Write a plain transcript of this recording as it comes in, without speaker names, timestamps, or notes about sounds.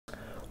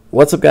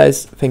What's up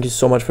guys, thank you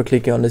so much for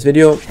clicking on this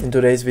video. In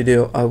today's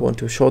video I want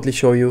to shortly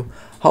show you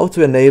how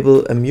to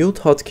enable a mute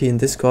hotkey in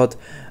Discord.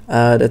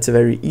 That's a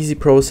very easy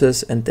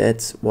process and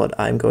that's what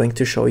I'm going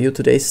to show you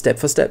today step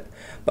for step.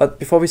 But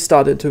before we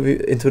start into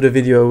the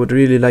video, I would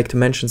really like to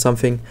mention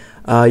something.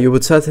 You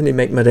would certainly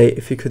make my day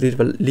if you could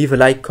leave a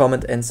like,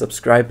 comment and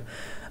subscribe.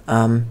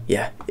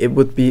 Yeah, it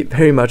would be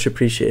very much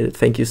appreciated.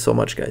 Thank you so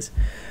much guys.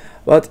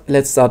 But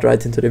let's start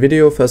right into the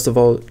video. First of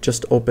all,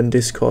 just open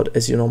Discord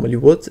as you normally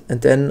would, and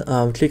then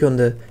click on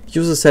the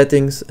user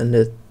settings in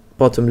the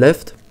bottom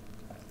left,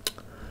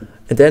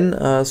 and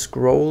then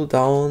scroll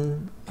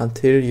down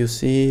until you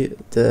see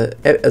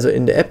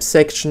in the app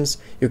sections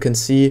you can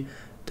see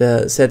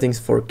the settings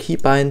for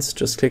keybinds.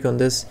 Just click on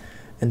this,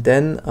 and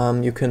then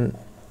you can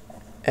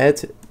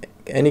add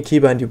any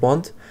keybind you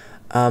want.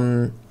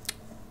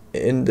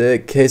 In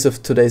the case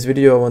of today's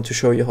video, I want to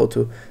show you how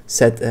to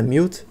set a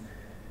mute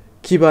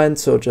keybind,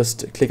 so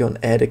just click on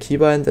add a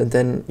keybind and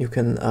then you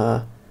can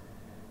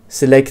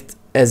select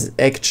as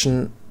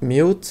action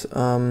mute.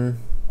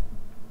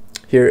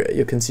 Here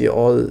you can see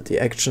all the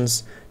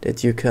actions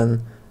that you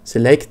can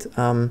select.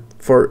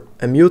 For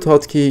a mute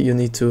hotkey you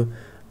need to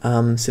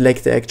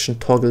select the action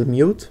toggle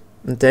mute,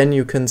 and then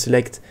you can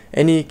select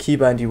any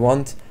keybind you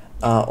want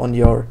on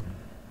your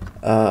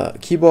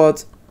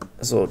keyboard,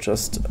 so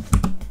just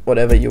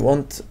whatever you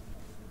want,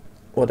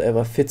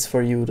 whatever fits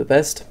for you the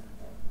best.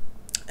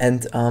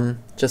 And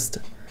just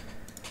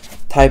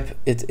type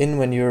it in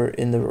when you're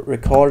in the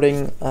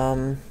recording.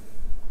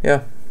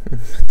 Yeah,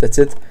 that's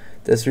it.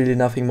 There's really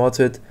nothing more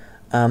to it.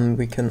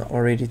 We can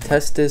already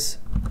test this.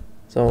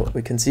 So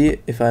we can see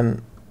if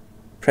I'm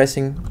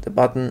pressing the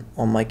button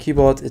on my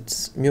keyboard,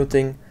 it's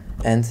muting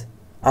and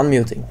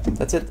unmuting.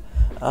 That's it.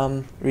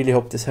 Really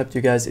hope this helped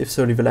you guys. If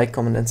so, leave a like,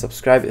 comment and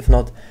subscribe. If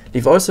not,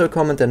 leave also a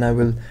comment and I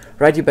will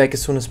write you back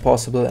as soon as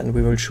possible and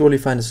we will surely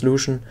find a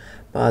solution.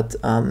 But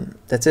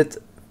that's it.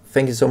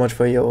 Thank you so much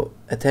for your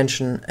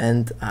attention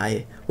and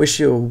I wish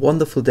you a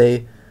wonderful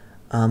day.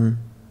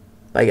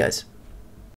 Bye guys.